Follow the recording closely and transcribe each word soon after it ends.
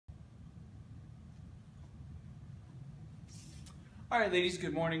All right, ladies,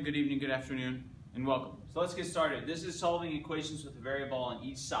 good morning, good evening, good afternoon, and welcome. So let's get started. This is solving equations with a variable on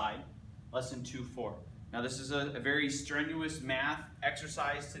each side, lesson 2-4. Now this is a very strenuous math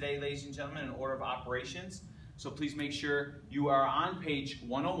exercise today, ladies and gentlemen, in order of operations. So please make sure you are on page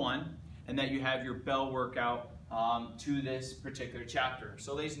 101 and that you have your bell workout to this particular chapter.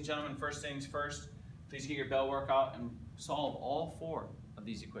 So ladies and gentlemen, first things first, please get your bell workout and solve all 4 of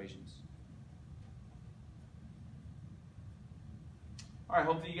these equations. All right,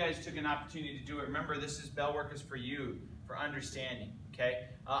 hopefully you guys took an opportunity to do it. Remember, this is bell work is for you, for understanding, okay?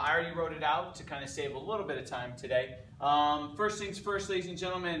 I already wrote it out to kind of save a little bit of time today. First things first, ladies and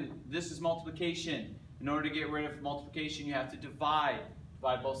gentlemen, this is multiplication. In order to get rid of multiplication, you have to divide.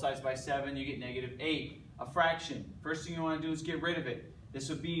 Divide both sides by 7, you get -8. A fraction, first thing you want to do is get rid of it. This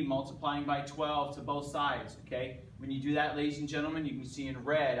would be multiplying by 12 to both sides, okay? When you do that, ladies and gentlemen, you can see in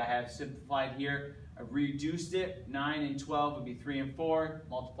red, I have simplified here. I reduced it. 9 and 12 would be 3 and 4.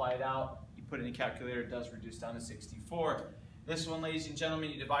 Multiply it out. You put it in the calculator, it does reduce down to 64. This one, ladies and gentlemen,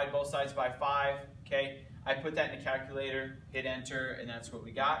 you divide both sides by 5, okay? I put that in the calculator, hit enter, and that's what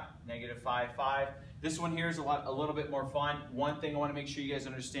we got, -5. This one here is a little bit more fun. One thing I want to make sure you guys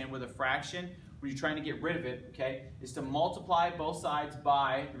understand with a fraction, when you're trying to get rid of it, okay, is to multiply both sides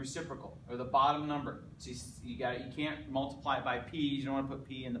by the reciprocal, or the bottom number. So you can't multiply it by p, you don't want to put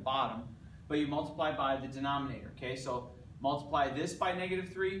p in the bottom, but you multiply by the denominator, okay? So multiply this by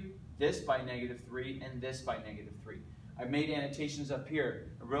 -3, this by -3, and this by -3. I've made annotations up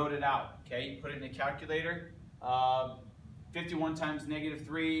here. I wrote it out, okay? You put it in the calculator. 51 times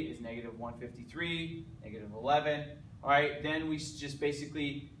 -3 is -153, -11. All right, then we just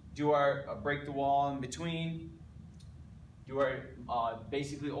basically do our break the wall in between, do our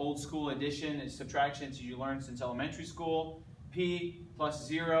basically old school addition and subtraction as you learned since elementary school. P plus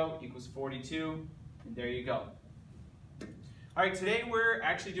 0 equals 42, and there you go. All right, today we're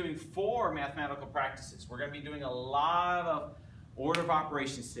actually doing 4 mathematical practices. We're going to be doing a lot of order of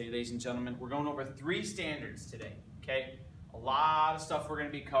operations today, ladies and gentlemen. We're going over 3 standards today, okay? A lot of stuff we're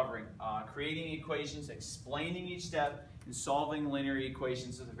going to be covering. Creating equations, explaining each step, and solving linear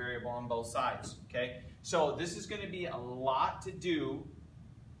equations with a variable on both sides, okay? So this is going to be a lot to do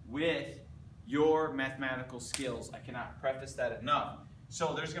with your mathematical skills. I cannot preface that enough.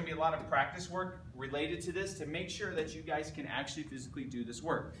 So there's going to be a lot of practice work related to this to make sure that you guys can actually physically do this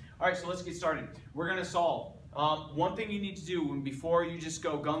work. All right, so let's get started. We're going to solve. One thing you need to do before you just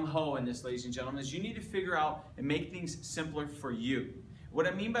go gung-ho in this, ladies and gentlemen, is you need to figure out and make things simpler for you. What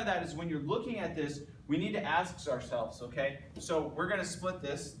I mean by that is when you're looking at this, we need to ask ourselves, okay? So we're going to split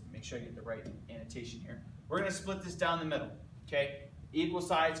this. Make sure I get the right annotation here. We're going to split this down the middle, okay? Equal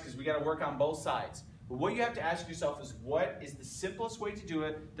sides, because we got to work on both sides. But what you have to ask yourself is, what is the simplest way to do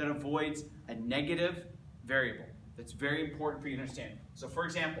it that avoids a negative variable? That's very important for you to understand. So for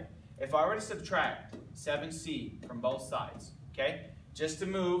example, if I were to subtract 7c from both sides, okay, just to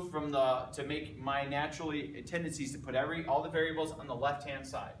move from to make my natural tendencies to put all the variables on the left-hand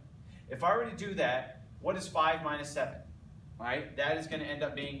side. If I were to do that, what is 5 minus 7? All right, that is going to end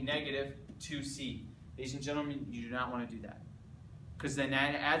up being -2c. Ladies and gentlemen, you do not want to do that, because then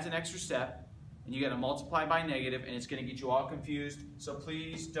that adds an extra step, and you got to multiply by negative, and it's going to get you all confused. So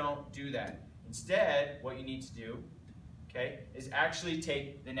please don't do that. Instead, what you need to do, okay, is actually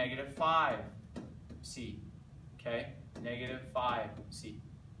take the -5c, okay, -5c.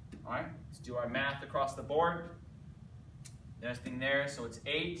 All right, let's do our math across the board. Nothing there, so it's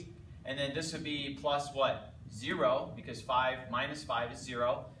 8, and then this would be plus what? 0, because 5 minus 5 is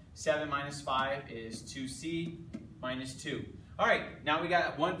 0. 7 minus 5 is 2c minus 2. All right, now we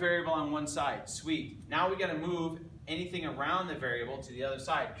got one variable on one side. Sweet. Now we got to move anything around the variable to the other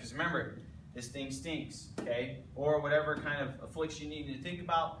side, because remember, this thing stinks, okay? Or whatever kind of affliction you need to think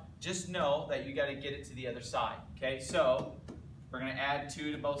about, just know that you got to get it to the other side, okay? So we're going to add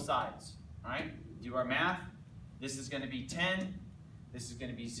 2 to both sides, all right? Do our math. This is going to be 10. This is going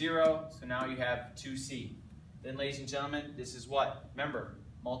to be 0. So now you have 2c. Then, ladies and gentlemen, this is what? Remember,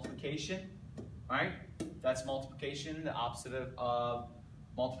 multiplication, all right? That's multiplication. The opposite of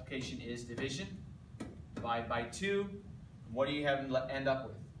multiplication is division. Divide by 2. What do you have end up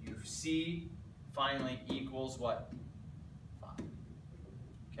with? You have c finally equals what? 5.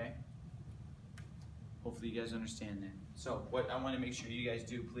 Okay? Hopefully you guys understand that. So what I want to make sure you guys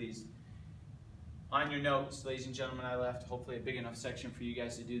do, please, on your notes, ladies and gentlemen, I left hopefully a big enough section for you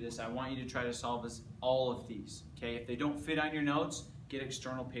guys to do this. I want you to try to solve all of these. Okay? If they don't fit on your notes, get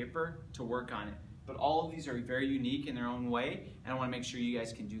external paper to work on it. But all of these are very unique in their own way, and I want to make sure you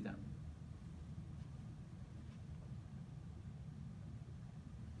guys can do them.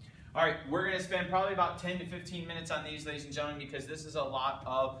 All right, we're going to spend probably about 10 to 15 minutes on these, ladies and gentlemen, because this is a lot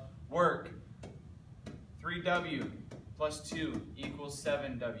of work. 3W plus 2 equals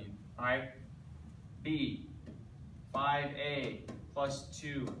 7W. All right. B, 5A plus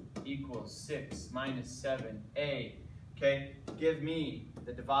 2 equals 6 minus 7A. Okay, give me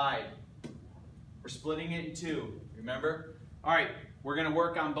the divide. We're splitting it in two, remember? All right, we're going to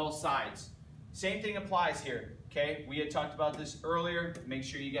work on both sides. Same thing applies here. Okay, we had talked about this earlier. Make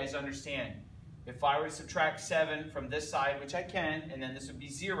sure you guys understand. If I were to subtract 7 from this side, which I can, and then this would be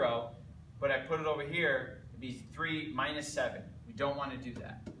 0, but I put it over here, it'd be 3 minus 7. We don't want to do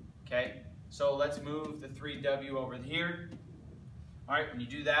that. Okay, so let's move the 3W over here. All right, when you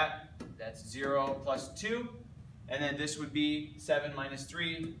do that, that's 0 plus 2, and then this would be 7 minus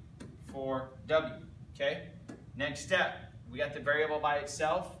 3, 4W. Okay, next step, we got the variable by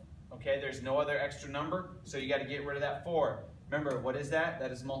itself. Okay, there's no other extra number, so you got to get rid of that 4. Remember, what is that?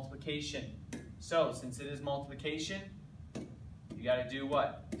 That is multiplication. So, since it is multiplication, you got to do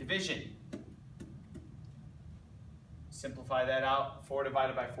what? Division. Simplify that out. 4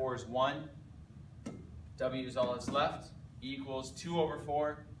 divided by 4 is 1. W is all that's left. E equals 2 over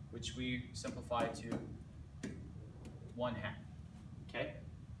 4, which we simplify to 1/2. Okay?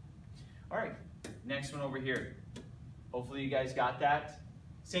 All right, next one over here. Hopefully you guys got that.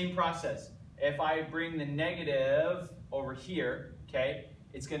 Same process. If I bring the negative over here, okay,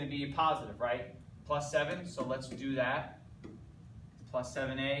 it's going to be positive, right? Plus 7, so let's do that. Plus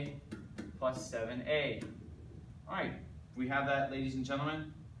 7a, plus 7a. All right, we have that, ladies and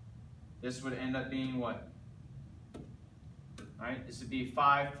gentlemen. This would end up being what? All right, this would be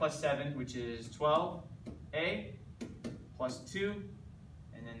 5 plus 7, which is 12a, plus 2,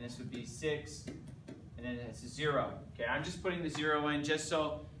 and then this would be 6, and then it's a 0. Okay, I'm just putting the 0 in just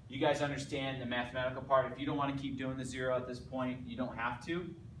so you guys understand the mathematical part. If you don't want to keep doing the 0 at this point, you don't have to,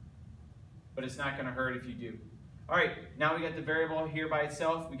 but it's not going to hurt if you do. All right, now we got the variable here by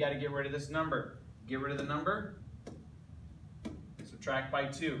itself. We got to get rid of this number. Get rid of the number, subtract by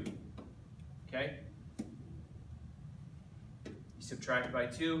 2. Okay? You subtract by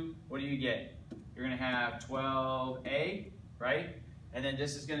 2, what do you get? You're going to have 12a, right? And then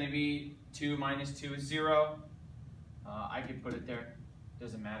this is going to be 2 minus 2 is 0. I could put it there.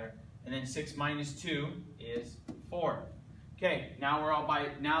 Doesn't matter. And then 6 minus 2 is 4. Okay, now we're all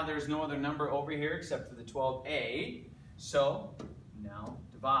now there's no other number over here except for the 12a. So now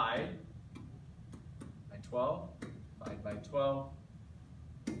divide by 12. Divide by 12.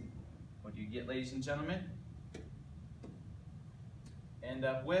 What do you get, ladies and gentlemen? End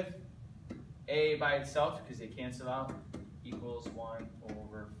up with a by itself, because they cancel out, equals 1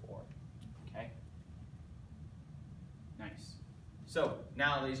 over 4. Okay? Nice. So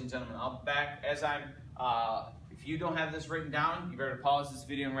now, ladies and gentlemen, I'll back as I'm, if you don't have this written down, you better pause this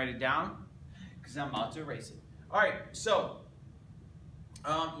video and write it down, because I'm about to erase it. All right, so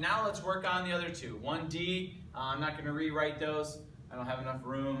now let's work on the other two. 1D, I'm not going to rewrite those. I don't have enough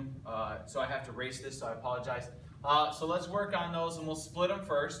room, so I have to erase this, so I apologize. So let's work on those, and we'll split them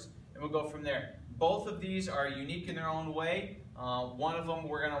first, and we'll go from there. Both of these are unique in their own way. One of them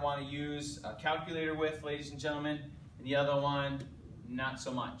we're going to want to use a calculator with, ladies and gentlemen, and the other one, not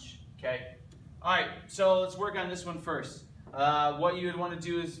so much. Okay? All right, so let's work on this one first. What you would want to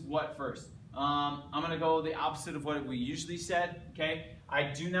do is what first? I'm going to go the opposite of what we usually said. Okay?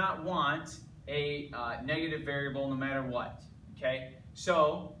 I do not want a negative variable no matter what. Okay?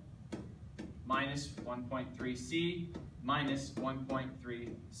 So, minus 1.3c minus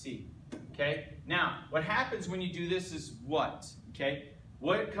 1.3c. Okay? Now, what happens when you do this is what? Okay?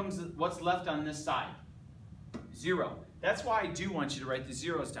 What's left on this side? 0. That's why I do want you to write the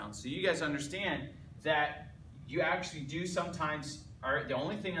zeros down, so you guys understand that you actually do sometimes, the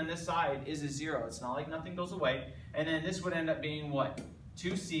only thing on this side is a 0. It's not like nothing goes away. And then this would end up being what?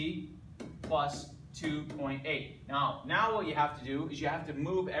 2c plus 2.8. Now what you have to do is you have to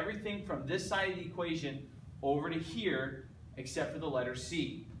move everything from this side of the equation over to here except for the letter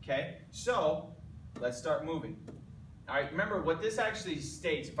c. Okay? So let's start moving. All right, remember what this actually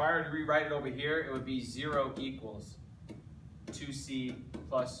states, if I were to rewrite it over here, it would be 0 equals 2c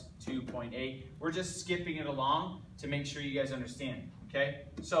plus 2.8. We're just skipping it along to make sure you guys understand. Okay?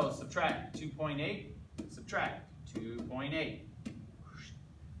 So subtract 2.8, subtract 2.8.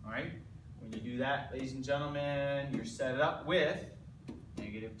 All right? When you do that, ladies and gentlemen, you're set up with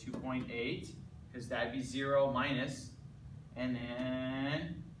negative 2.8, because that'd be 0 minus, and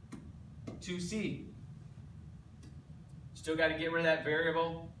then 2c. Still got to get rid of that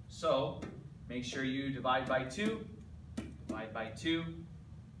variable, so make sure you divide by 2,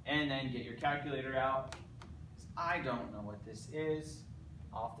 and then get your calculator out. I don't know what this is.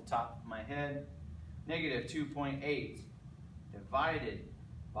 off the top of my head. Negative 2.8 divided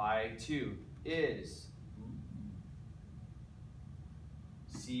by 2 is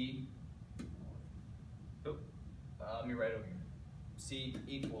C. Let me write over here. C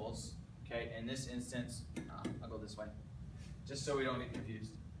equals, okay, in this instance, I'll go this way, just so we don't get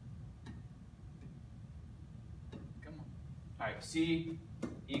confused. Come on. All right, C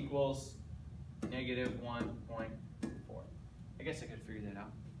equals negative 1.4. I guess I could figure that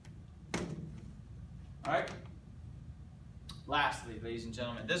out. All right. Lastly, ladies and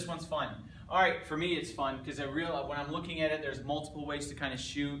gentlemen, this one's fun. All right, for me it's fun because I realize when I'm looking at it, there's multiple ways to kind of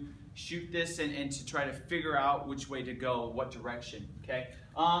shoot this and to try to figure out which way to go, what direction, okay?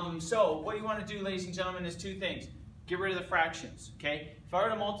 So what you want to do, ladies and gentlemen, is two things. Get rid of the fractions, okay? If I were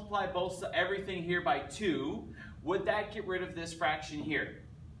to multiply everything here by 2, would that get rid of this fraction here?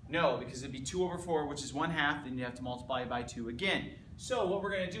 No, because it'd be 2 over 4, which is 1/2, then you have to multiply it by 2 again. So what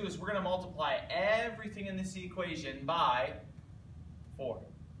we're going to do is we're going to multiply everything in this equation by 4.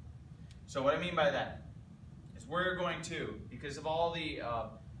 So what I mean by that is we're going to, because of all the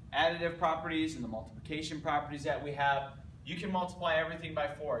additive properties and the multiplication properties that we have, you can multiply everything by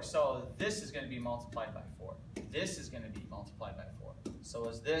 4. So this is going to be multiplied by 4. This is going to be multiplied by 4. So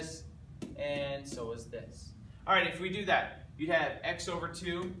is this, and so is this. All right, if we do that, you'd have x over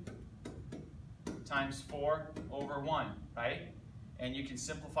 2 times 4 over 1, right? And you can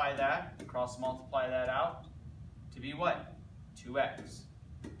simplify that, cross multiply that out to be what? 2x.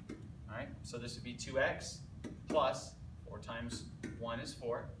 All right, so this would be 2x plus 4 times 1 is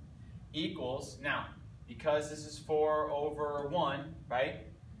 4 equals, now, because this is 4 over 1, right?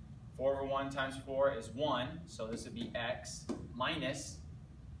 4 over 1 times 4 is 1, so this would be x minus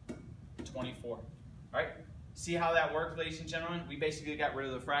 24. All right, see how that worked, ladies and gentlemen? We basically got rid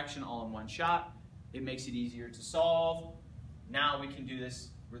of the fraction all in one shot. It makes it easier to solve. Now we can do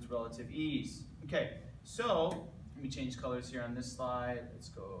this with relative ease. Okay, so let me change colors here on this slide. Let's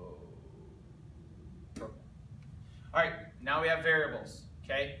go purple. All right, now we have variables,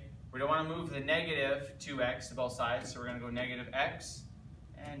 okay? We don't want to move the negative 2x to both sides, so we're going to go negative x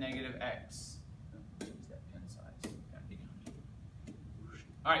and negative x. Change that pen size.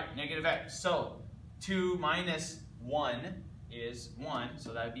 All right, negative x. So 2 minus 1 is 1,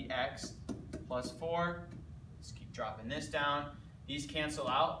 so that would be x plus 4. Let's keep dropping this down. These cancel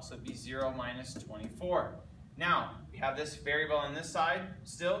out, so it'd be 0 minus 24. Now, we have this variable on this side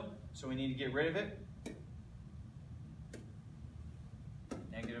still, so we need to get rid of it.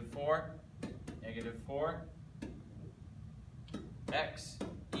 Negative 4, x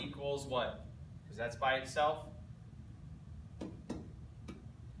equals what? Because that's by itself,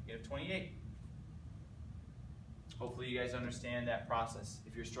 negative 28. Hopefully you guys understand that process.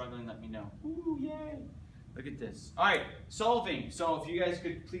 If you're struggling, let me know. Ooh, yay! Look at this. All right, solving. So if you guys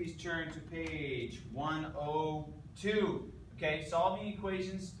could please turn to page 102. Okay, solving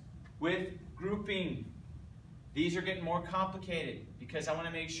equations with grouping. These are getting more complicated because I want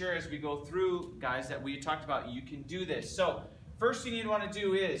to make sure as we go through, guys, that we talked about, you can do this. So first thing you'd want to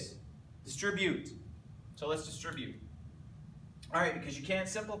do is distribute. So let's distribute. All right, because you can't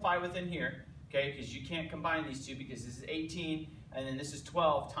simplify within here, okay, because you can't combine these two because this is 18 and then this is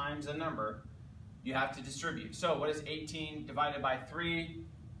 12 times a number. You have to distribute. So what is 18 divided by 3?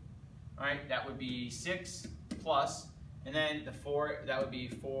 All right, that would be 6 plus, and then the 4, that would be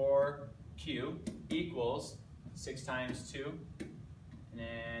 4q equals 6 times 2. And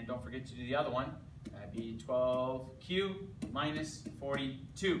then don't forget to do the other one. That'd be 12q minus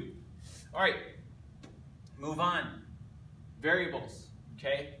 42. All right, move on. Variables,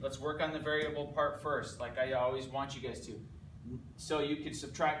 okay? Let's work on the variable part first, like I always want you guys to. So you could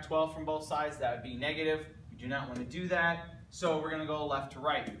subtract 12 from both sides. That would be negative. You do not want to do that. So we're going to go left to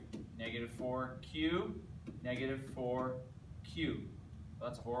right. Negative 4q, negative 4q. Well,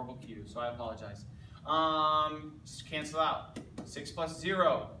 that's a horrible q, so I apologize. Just cancel out. 6 plus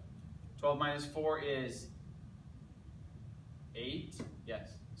 0. 12 minus 4 is 8. Yes,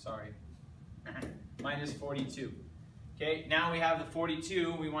 sorry. Minus 42. Okay, now we have the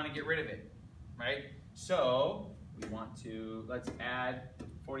 42. We want to get rid of it, right? So we want to, let's add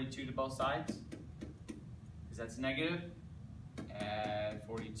 42 to both sides, because that's negative. Add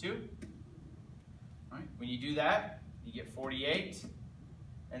 42. All right, when you do that, you get 48,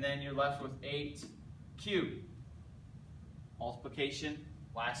 and then you're left with 8q. Multiplication,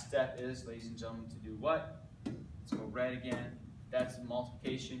 last step is, ladies and gentlemen, to do what? Let's go red again. That's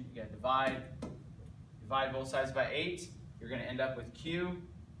multiplication. You gotta divide. Divide both sides by 8. You're gonna end up with q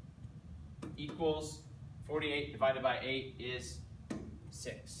equals 48 divided by 8 is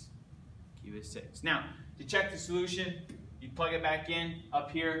 6. Q is 6. Now, to check the solution, You plug it back in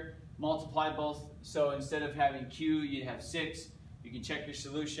up here, multiply both. So instead of having Q, you'd have 6. You can check your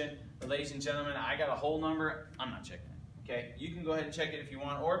solution. But ladies and gentlemen, I got a whole number. I'm not checking it. Okay, you can go ahead and check it if you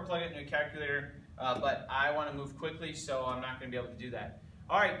want, or plug it into a calculator. But I want to move quickly, so I'm not going to be able to do that.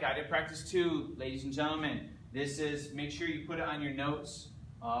 All right, guided practice 2, ladies and gentlemen. This is, make sure you put it on your notes.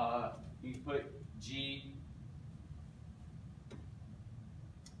 You can put G.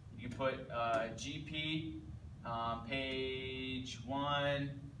 You can put GP, page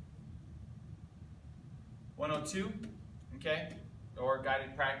 102, okay? Or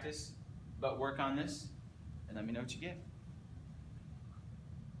guided practice, but work on this and let me know what you get.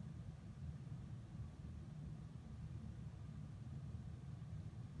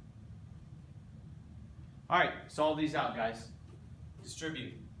 All right, solve these out, guys.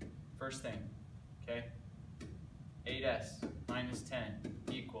 Distribute, first thing, okay? 8s minus 10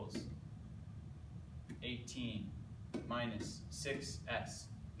 equals 18 minus 6s,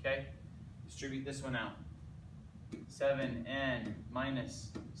 okay? Distribute this one out. 7n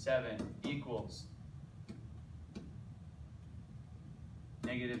minus 7 equals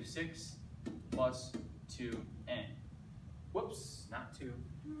negative 6 plus 2n. Whoops, not 2.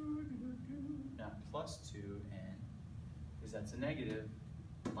 Not plus 2n, because that's a negative,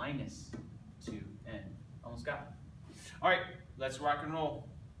 minus 2n. Almost got it. All right, let's rock and roll.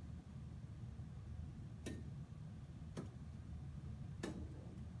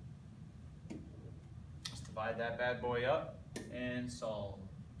 Let's divide that bad boy up and solve.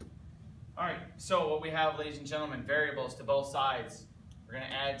 All right, so what we have, ladies and gentlemen, variables to both sides. We're going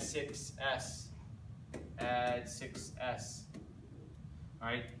to add 6s. Add 6s. All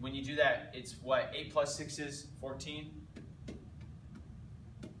right, when you do that, it's what? 8 plus 6 is 14.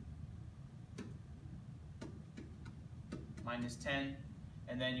 Minus 10.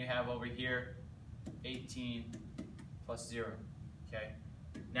 And then you have over here 18 plus 0. Okay.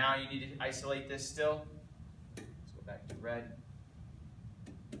 Now you need to isolate this still. Let's go back to red.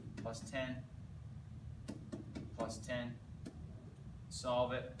 Plus 10. Plus 10.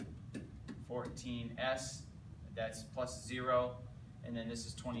 Solve it. 14s. That's plus 0. And then this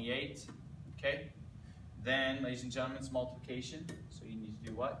is 28, okay? Then, ladies and gentlemen, it's multiplication. So you need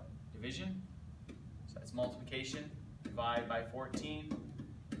to do what? Division. So that's multiplication. Divide by 14,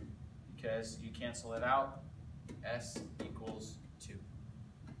 because you cancel it out. S equals 2.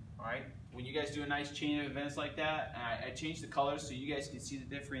 All right? When you guys do a nice chain of events like that, I changed the colors so you guys can see the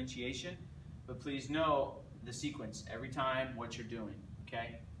differentiation. But please know the sequence every time what you're doing,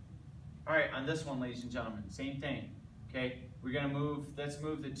 okay? All right, on this one, ladies and gentlemen, same thing, okay? We're going to move, let's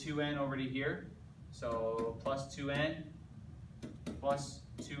move the 2n over to here. So plus 2n, plus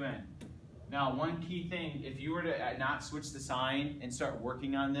 2n. Now, one key thing, if you were to not switch the sign and start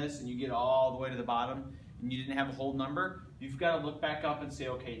working on this and you get all the way to the bottom and you didn't have a whole number, you've got to look back up and say,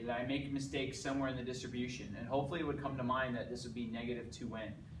 okay, did I make a mistake somewhere in the distribution? And hopefully it would come to mind that this would be negative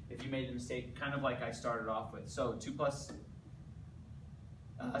 2n if you made the mistake, kind of like I started off with. So 7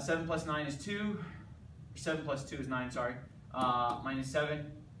 plus 9 is 2. 7 plus 2 is 9, sorry. Minus 7,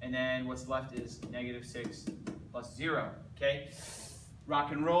 and then what's left is negative 6 plus 0, okay?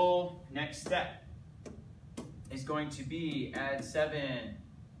 Rock and roll. Next step is going to be add 7,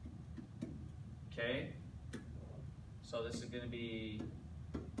 okay? So this is going to be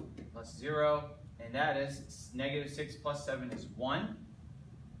plus 0, and that is negative 6 plus 7 is 1.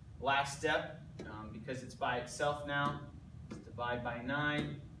 Last step, because it's by itself now, is divide by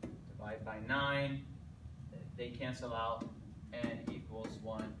 9, divide by 9. They cancel out. N equals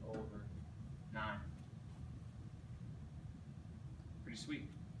 1 over 9. Pretty sweet.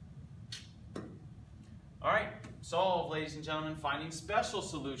 All right, solve, ladies and gentlemen, finding special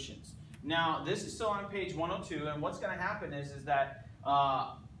solutions. Now, this is still on page 102, and what's going to happen is that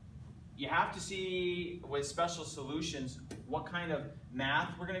you have to see with special solutions what kind of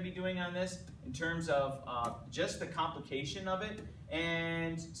math we're going to be doing on this in terms of just the complication of it,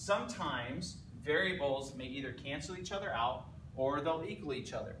 and sometimes variables may either cancel each other out or they'll equal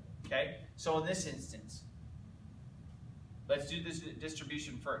each other, okay? So in this instance, let's do this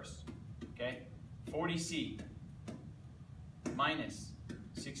distribution first, okay? 40c minus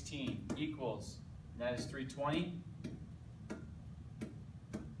 16 equals, that is 320,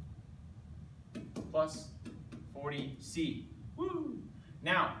 plus 40c. Woo!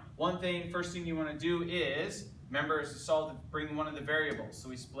 Now, first thing you want to do is, remember, is to solve, bring one of the variables. So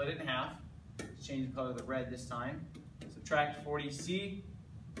we split it in half. Let's change the color of the red this time. Subtract 40c,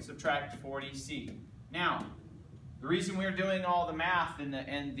 subtract 40c. Now, the reason we're doing all the math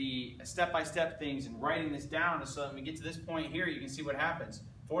and the step-by-step things and writing this down is so that when we get to this point here, you can see what happens.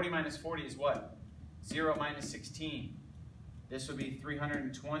 40 minus 40 is what? 0 minus 16. this would be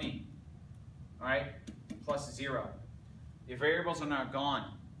 320, all right, plus 0. The variables are now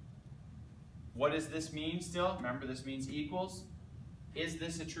gone. What does this mean still? Remember, this means equals. Is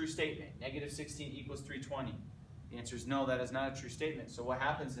this a true statement? Negative 16 equals 320. The answer is no, that is not a true statement. So what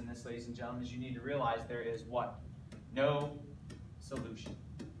happens in this, ladies and gentlemen, is you need to realize there is what? No solution.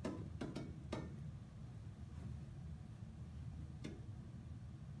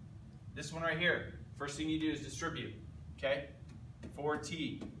 This one right here, first thing you do is distribute, okay?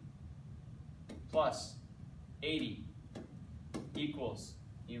 4t plus 80 equals,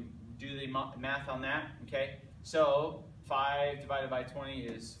 you do the math on that, okay? So 5 divided by 20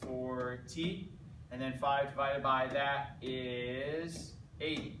 is 4t, and then 5 divided by that is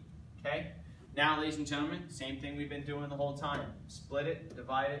 80, okay? Now, ladies and gentlemen, same thing we've been doing the whole time. Split it,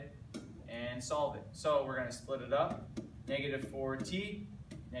 divide it, and solve it. So we're going to split it up. Negative 4t,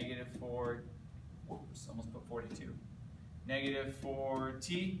 negative 4, whoops, almost put 42. Negative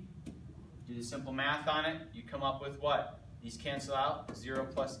 4t, do the simple math on it. You come up with what? These cancel out, 0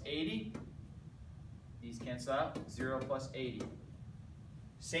 plus 80. These cancel out, 0 plus 80.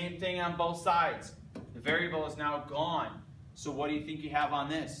 Same thing on both sides. The variable is now gone. So what do you think you have on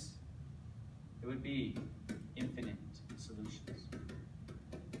this? It would be infinite solutions.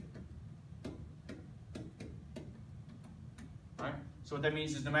 All right? So what that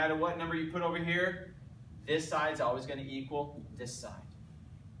means is no matter what number you put over here, this side's always going to equal this side.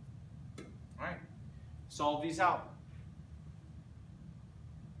 All right? Solve these out.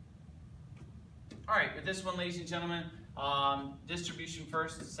 All right, with this one, ladies and gentlemen, distribution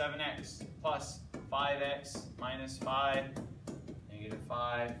first, 7x plus 5x minus 5, negative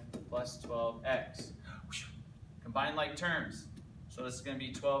 5 plus 12x. Combine like terms. So this is going to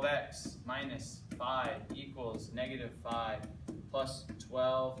be 12x minus 5 equals negative 5 plus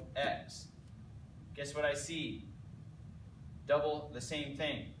 12x. Guess what I see? Double the same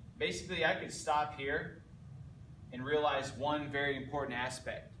thing. Basically, I could stop here and realize one very important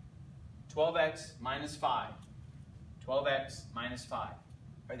aspect. 12x minus 5. 12x minus 5.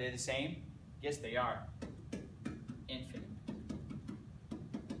 Are they the same? Yes, they are. Infinite.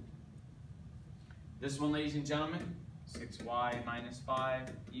 This one, ladies and gentlemen, 6y minus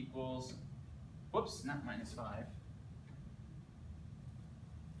 5 equals, whoops, not minus 5.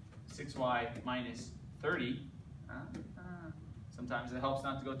 6y minus 30. Sometimes it helps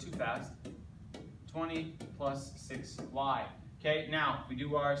not to go too fast. 20 plus 6y. Okay, now if we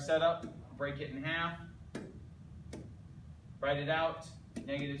do our setup, break it in half, write it out,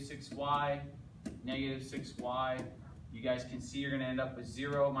 negative 6y, negative 6y. You guys can see you're going to end up with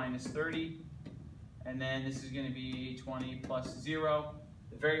 0 minus 30. And then this is going to be 20 plus 0.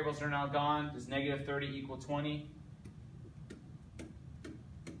 The variables are now gone. Does negative 30 equal 20?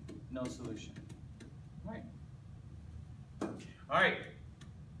 No solution. All right. All right.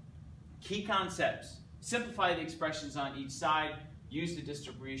 Key concepts. Simplify the expressions on each side. Use the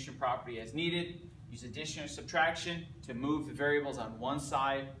distribution property as needed. Use addition or subtraction to move the variables on one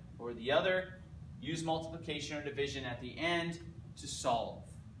side or the other. Use multiplication or division at the end to solve.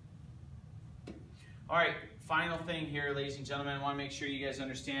 All right, final thing here, ladies and gentlemen. I want to make sure you guys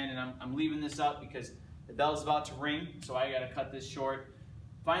understand, and I'm leaving this up because the bell's about to ring, so I got to cut this short.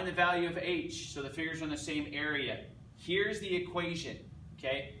 Find the value of h, so the figures are in the same area. Here's the equation,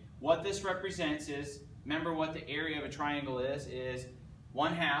 okay? What this represents is, remember what the area of a triangle is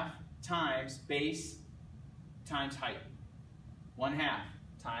 1/2 times base times height. 1/2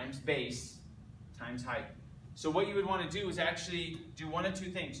 times base times height. So what you would want to do is actually do one of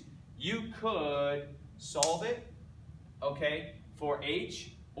two things. You could solve it, okay, for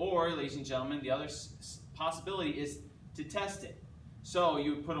h, or, ladies and gentlemen, the other possibility is to test it. So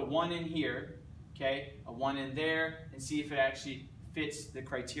you would put a 1 in here, okay, a 1 in there, and see if it actually fits the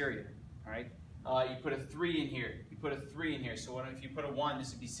criteria, all right? You put a 3 in here. You put a 3 in here. So if you put a 1,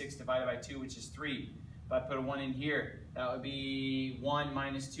 this would be 6 divided by 2, which is 3. If I put a 1 in here, that would be 1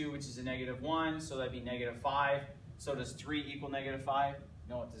 minus 2, which is a negative 1, so that'd be negative 5. So does 3 equal negative 5?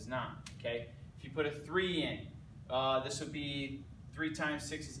 No, it does not, okay? If you put a 3 in, this would be 3 times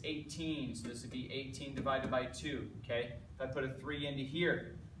 6 is 18, so this would be 18 divided by 2, okay? If I put a 3 into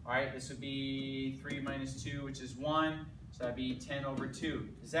here, all right, this would be 3 minus 2, which is 1, so that'd be 10 over 2.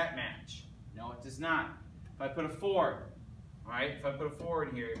 Does that match? No, it does not. If I put a 4, all right, if I put a 4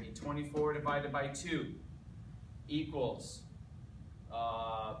 in here, it'd be 24 divided by 2 equals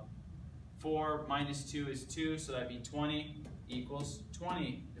 4 minus 2 is 2, so that'd be 20 equals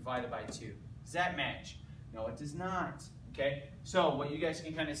 20 divided by 2. Does that match? No, it does not. Okay, so what you guys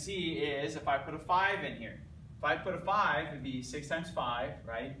can kind of see is if I put a 5 in here, if I put a 5, it'd be 6 times 5,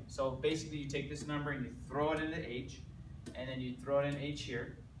 right? So basically you take this number and you throw it into h. and then you throw it in h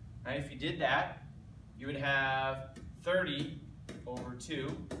here. Right? If you did that, you would have 30 over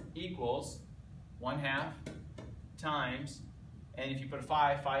 2 equals 1/2 times, and if you put a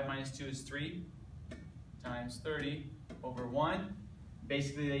 5, 5 minus 2 is 3, times 30 over 1.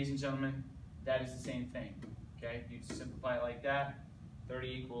 Basically, ladies and gentlemen, that is the same thing. Okay, you simplify it like that.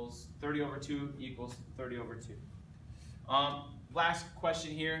 30 over 2 equals 30 over 2. Last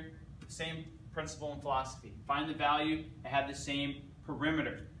question here, same principle in philosophy. Find the value that had the same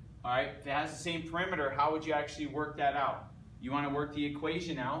perimeter. All right, if it has the same perimeter, how would you actually work that out? You want to work the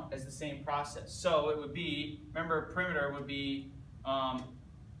equation out as the same process. So it would be, remember, perimeter would be, I'm not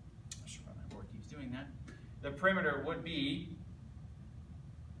sure why my board keeps doing that. The perimeter would be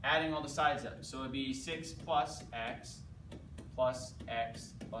adding all the sides up. So it would be 6 plus x plus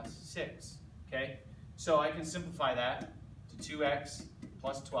 6. Okay? So I can simplify that to 2x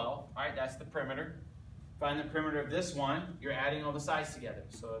plus 12. All right, that's the perimeter. Find the perimeter of this one, you're adding all the sides together.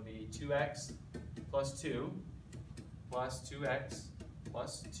 So it would be 2x plus 2 plus 2x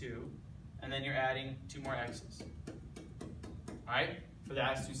plus 2, and then you're adding 2 more x's. All right, for the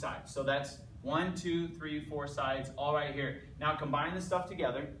last 2 sides. So that's 1, 2, 3, 4 sides, all right here. Now combine this stuff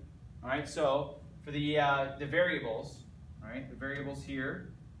together. All right, so for the variables, all right, the variables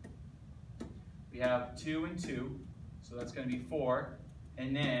here, we have 2 and 2, so that's going to be 4.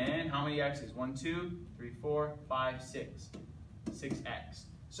 And then how many x's? 1, 2, 3, 4, 5, 6. 6x.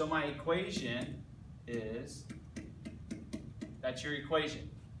 So my equation is, that's your equation.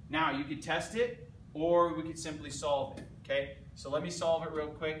 Now you could test it, or we could simply solve it. Okay, so let me solve it real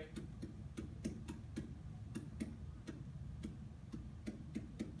quick.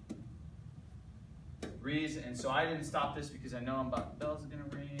 And so I didn't stop this because I know I'm about, the bell's gonna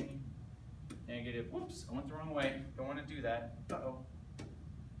ring. Negative, whoops, I went the wrong way. Don't want to do that. Uh-oh.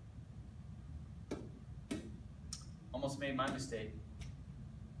 Almost made my mistake.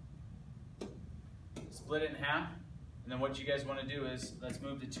 Split it in half, and then what you guys want to do is, let's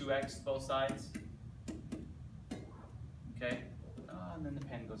move the 2x both sides. Okay, and then the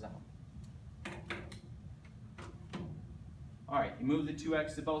pen goes out. All right, you move the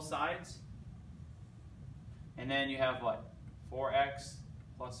 2x to both sides. And then you have what? 4x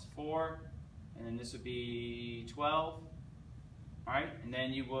plus 4, and then this would be 12. All right, and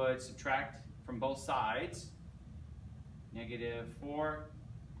then you would subtract from both sides. Negative 4,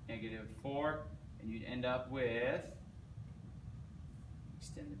 and you'd end up with,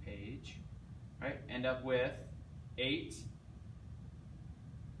 extend the page, right? End up with 8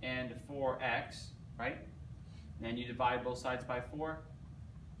 and 4x, right? And then you divide both sides by 4.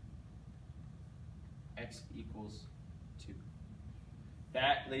 X equals 2.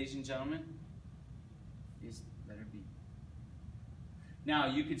 That, ladies and gentlemen, is letter B. Now,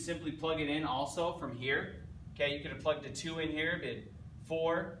 you could simply plug it in also from here. Okay, you could have plugged a 2 in here, but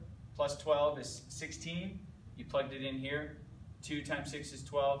 4 plus 12 is 16. You plugged it in here. 2 times 6 is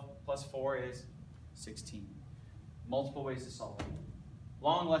 12, plus 4 is 16. Multiple ways to solve it.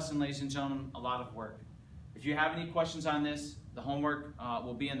 Long lesson, ladies and gentlemen, a lot of work. If you have any questions on this, the homework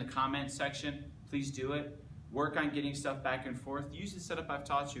will be in the comments section. Please do it. Work on getting stuff back and forth. Use the setup I've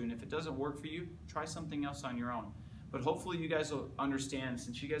taught you, and if it doesn't work for you, try something else on your own. But hopefully you guys will understand,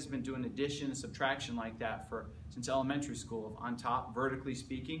 since you guys have been doing addition and subtraction like that since elementary school, on top, vertically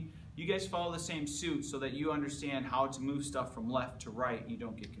speaking, you guys follow the same suit so that you understand how to move stuff from left to right and you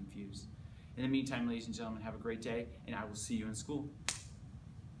don't get confused. In the meantime, ladies and gentlemen, have a great day, and I will see you in school.